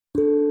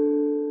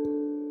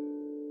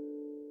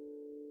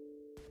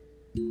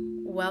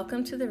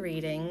Welcome to the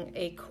reading,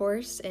 A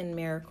Course in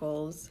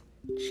Miracles,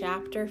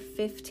 Chapter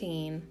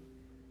 15,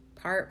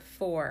 Part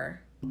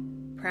 4,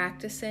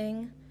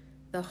 Practicing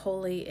the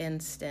Holy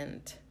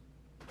Instant.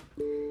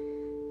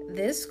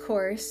 This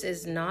course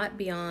is not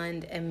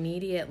beyond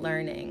immediate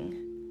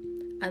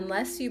learning,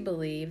 unless you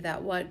believe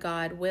that what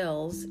God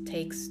wills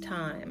takes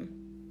time.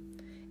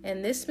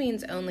 And this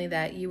means only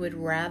that you would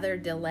rather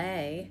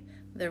delay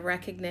the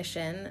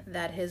recognition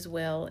that His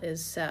will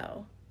is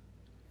so.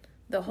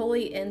 The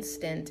holy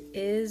instant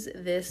is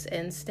this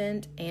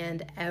instant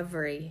and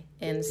every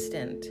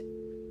instant.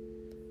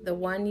 The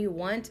one you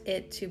want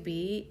it to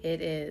be,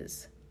 it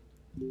is.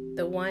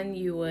 The one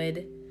you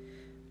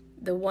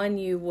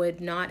would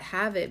not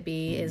have it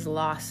be is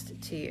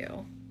lost to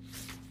you.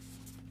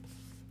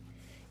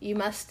 You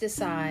must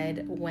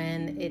decide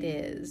when it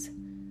is.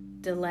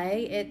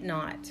 Delay it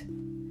not.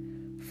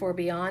 For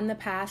beyond the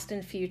past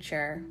and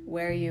future,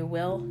 where you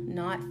will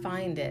not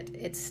find it,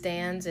 it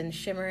stands in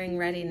shimmering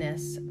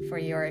readiness for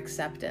your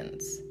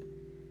acceptance.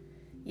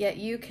 Yet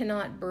you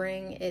cannot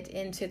bring it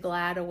into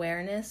glad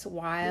awareness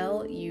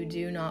while you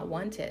do not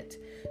want it,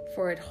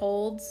 for it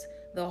holds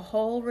the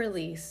whole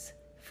release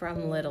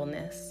from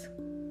littleness.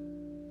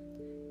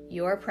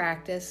 Your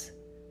practice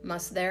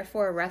must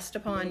therefore rest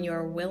upon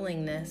your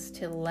willingness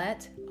to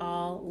let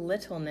all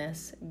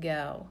littleness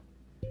go.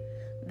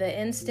 The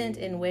instant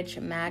in which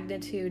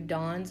magnitude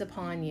dawns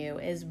upon you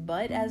is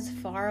but as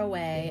far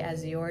away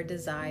as your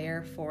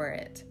desire for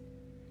it.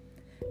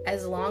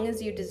 As long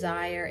as you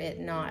desire it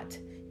not,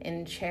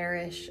 and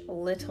cherish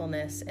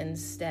littleness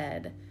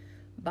instead,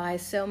 by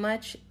so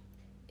much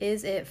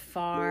is it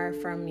far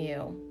from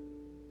you.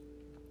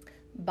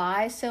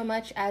 By so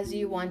much as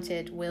you want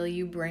it, will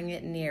you bring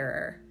it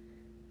nearer.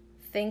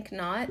 Think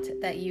not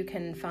that you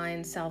can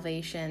find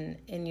salvation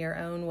in your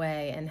own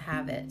way and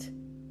have it.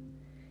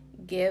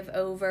 Give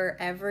over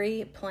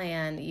every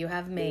plan you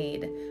have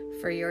made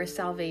for your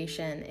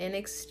salvation in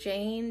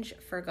exchange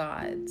for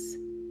God's.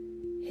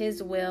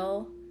 His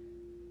will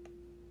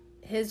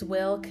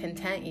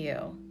content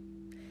you,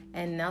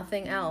 and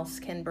nothing else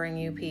can bring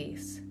you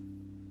peace.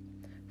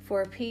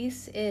 For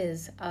peace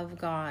is of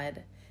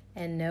God,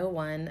 and no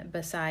one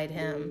beside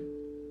Him.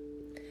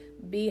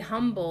 Be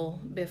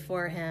humble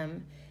before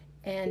Him,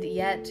 and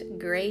yet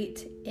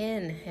great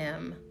in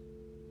Him.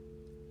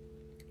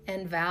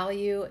 And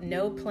value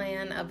no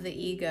plan of the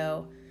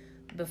ego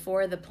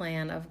before the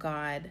plan of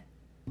God.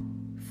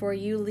 For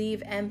you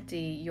leave empty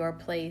your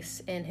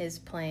place in His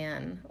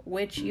plan,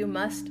 which you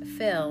must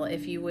fill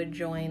if you would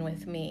join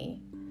with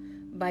me,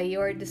 by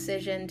your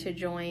decision to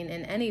join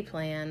in any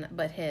plan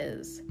but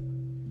His.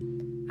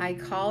 I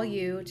call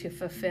you to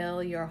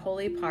fulfill your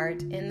holy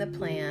part in the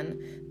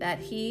plan that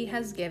He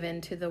has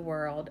given to the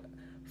world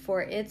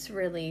for its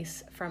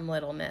release from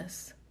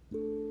littleness.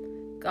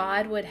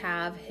 God would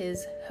have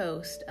His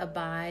host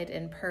abide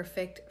in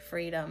perfect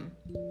freedom.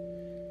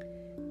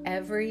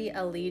 Every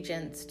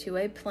allegiance to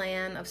a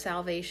plan of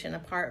salvation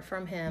apart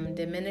from Him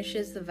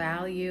diminishes the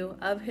value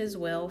of His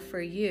will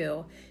for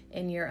you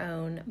in your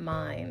own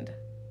mind.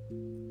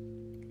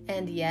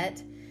 And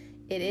yet,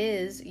 it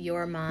is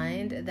your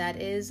mind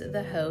that is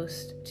the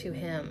host to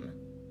Him.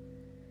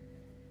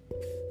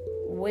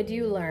 Would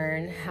you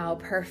learn how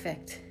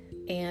perfect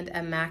and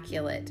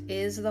immaculate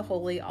is the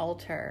holy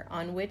altar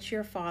on which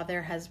your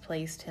Father has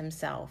placed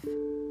Himself?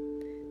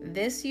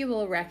 This you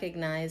will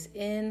recognize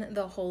in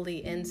the holy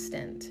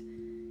instant,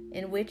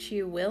 in which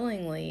you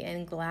willingly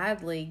and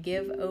gladly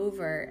give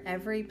over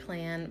every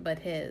plan but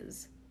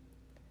His.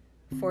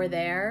 For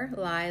there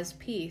lies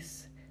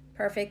peace,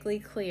 perfectly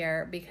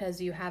clear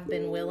because you have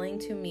been willing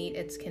to meet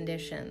its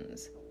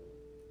conditions.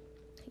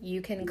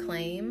 You can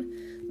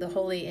claim the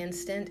holy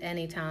instant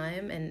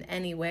anytime and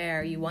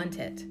anywhere you want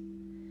it.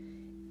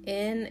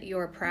 In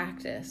your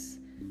practice,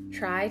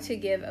 try to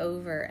give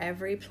over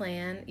every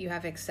plan you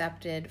have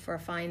accepted for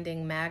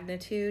finding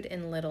magnitude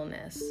in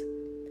littleness.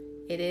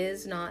 It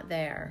is not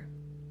there.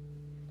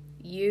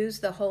 Use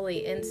the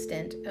holy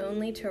instant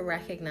only to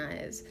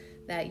recognize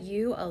that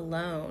you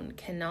alone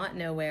cannot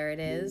know where it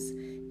is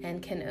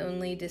and can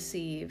only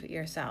deceive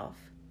yourself.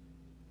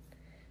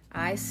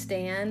 I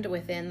stand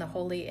within the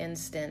holy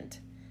instant,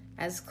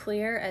 as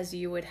clear as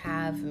you would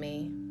have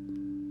me.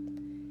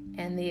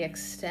 And the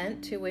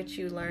extent to which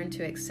you learn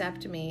to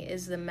accept me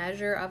is the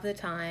measure of the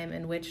time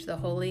in which the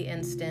holy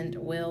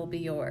instant will be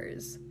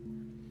yours.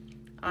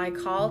 I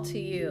call to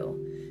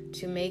you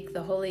to make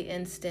the holy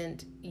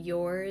instant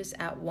yours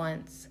at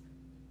once.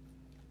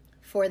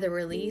 For the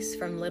release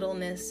from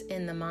littleness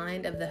in the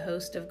mind of the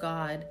host of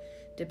God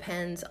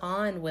depends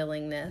on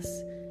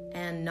willingness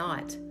and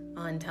not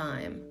on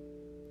time.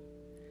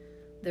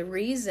 The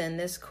reason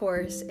this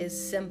course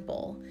is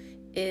simple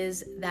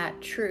is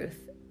that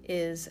truth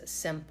is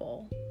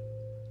simple.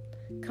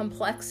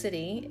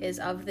 Complexity is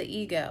of the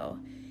ego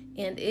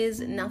and is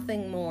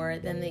nothing more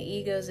than the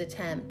ego's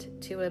attempt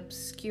to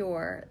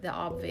obscure the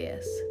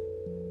obvious.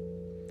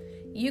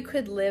 You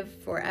could live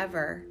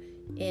forever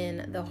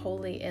in the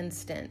holy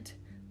instant,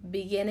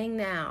 beginning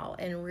now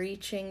and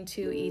reaching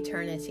to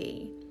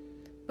eternity,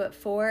 but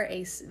for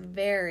a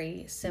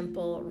very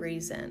simple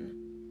reason.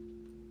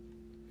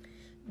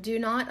 Do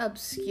not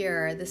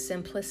obscure the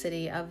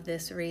simplicity of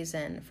this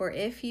reason, for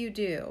if you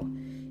do,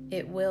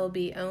 it will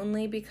be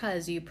only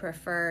because you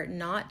prefer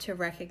not to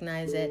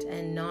recognize it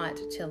and not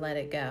to let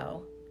it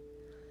go.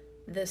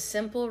 The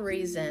simple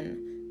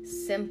reason,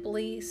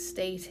 simply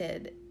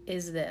stated,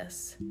 is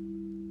this: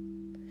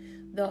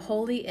 the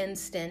holy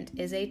instant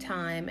is a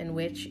time in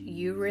which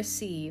you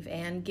receive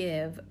and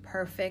give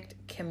perfect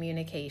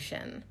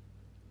communication.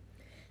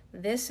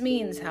 This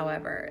means,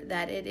 however,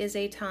 that it is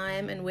a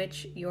time in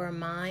which your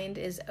mind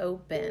is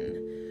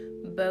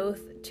open,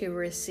 both to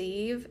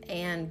receive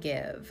and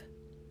give.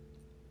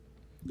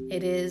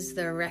 It is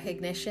the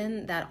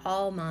recognition that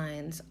all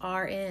minds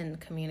are in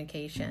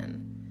communication.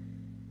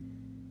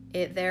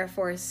 It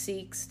therefore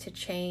seeks to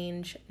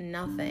change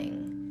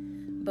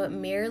nothing, but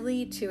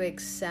merely to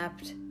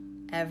accept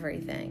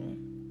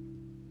everything.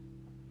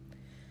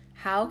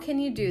 How can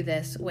you do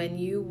this when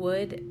you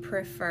would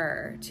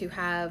prefer to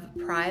have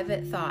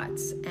private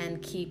thoughts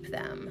and keep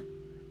them?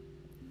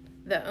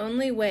 The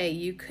only way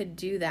you could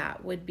do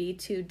that would be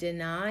to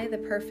deny the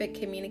perfect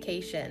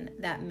communication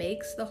that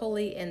makes the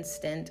holy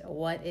instant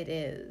what it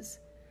is.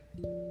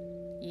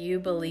 You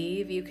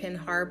believe you can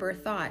harbor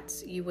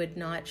thoughts you would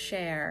not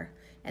share,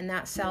 and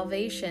that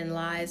salvation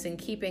lies in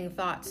keeping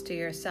thoughts to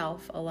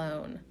yourself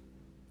alone.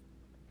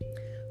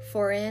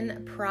 For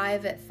in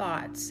private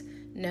thoughts,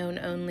 known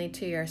only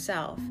to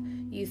yourself,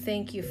 you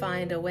think you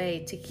find a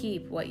way to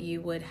keep what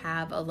you would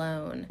have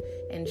alone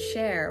and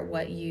share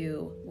what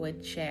you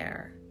would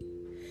share.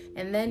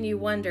 And then you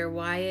wonder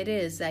why it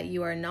is that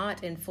you are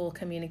not in full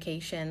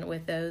communication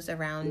with those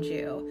around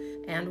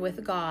you and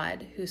with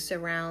God, who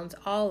surrounds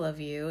all of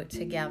you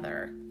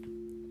together.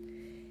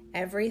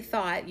 Every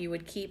thought you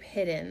would keep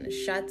hidden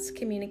shuts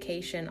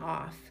communication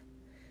off,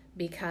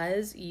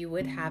 because you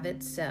would have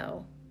it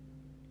so.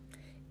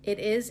 It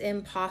is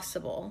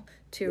impossible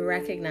to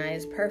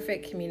recognize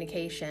perfect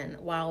communication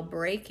while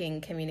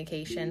breaking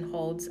communication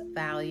holds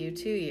value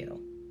to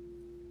you.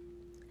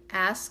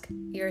 Ask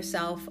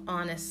yourself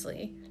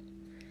honestly,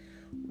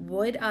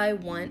 would I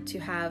want to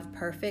have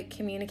perfect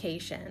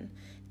communication,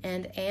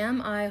 and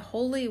am I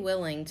wholly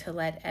willing to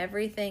let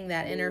everything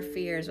that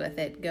interferes with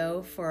it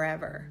go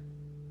forever?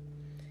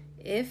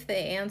 If the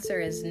answer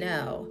is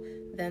no,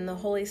 then the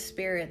Holy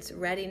Spirit's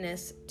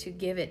readiness to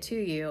give it to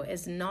you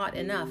is not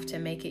enough to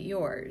make it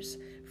yours,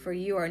 for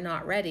you are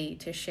not ready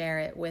to share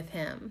it with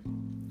Him.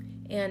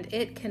 And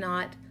it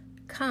cannot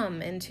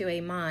come into a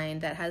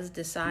mind that has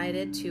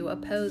decided to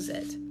oppose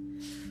it.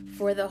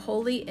 For the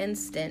holy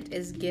instant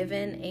is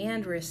given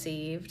and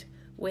received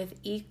with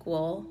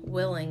equal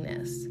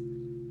willingness,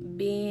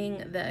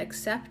 being the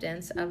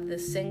acceptance of the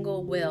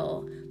single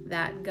will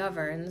that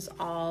governs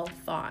all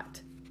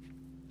thought.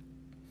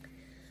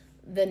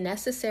 The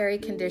necessary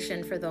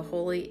condition for the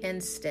holy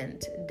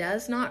instant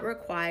does not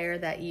require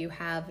that you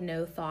have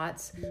no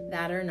thoughts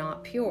that are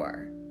not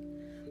pure,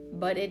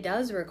 but it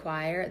does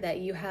require that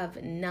you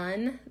have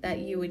none that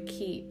you would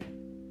keep.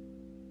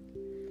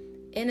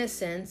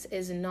 Innocence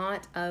is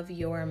not of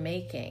your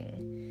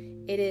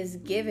making. It is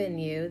given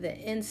you the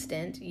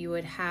instant you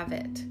would have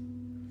it.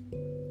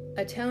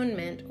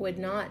 Atonement would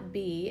not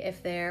be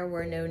if there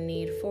were no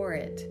need for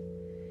it.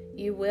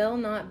 You will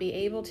not be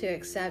able to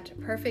accept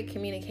perfect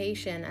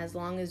communication as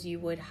long as you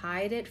would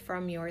hide it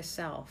from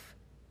yourself.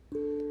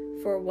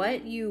 For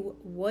what you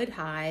would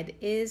hide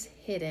is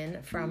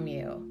hidden from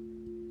you.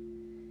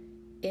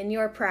 In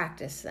your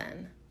practice,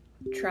 then,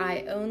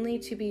 try only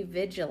to be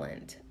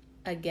vigilant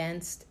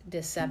against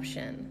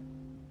deception,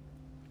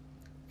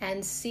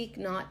 and seek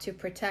not to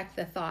protect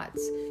the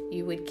thoughts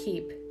you would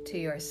keep to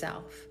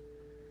yourself.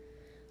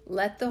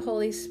 Let the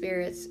Holy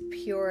Spirit's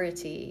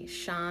purity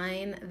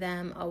shine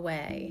them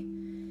away,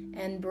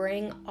 and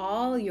bring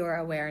all your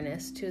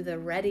awareness to the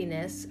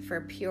readiness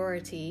for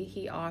purity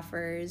He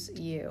offers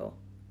you.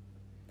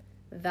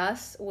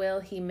 Thus will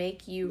He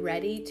make you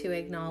ready to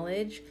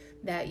acknowledge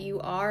that you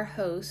are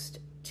host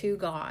to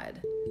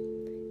God,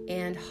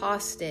 and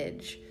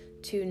hostage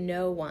to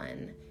no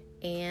one,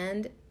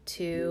 and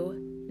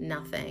to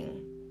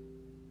nothing.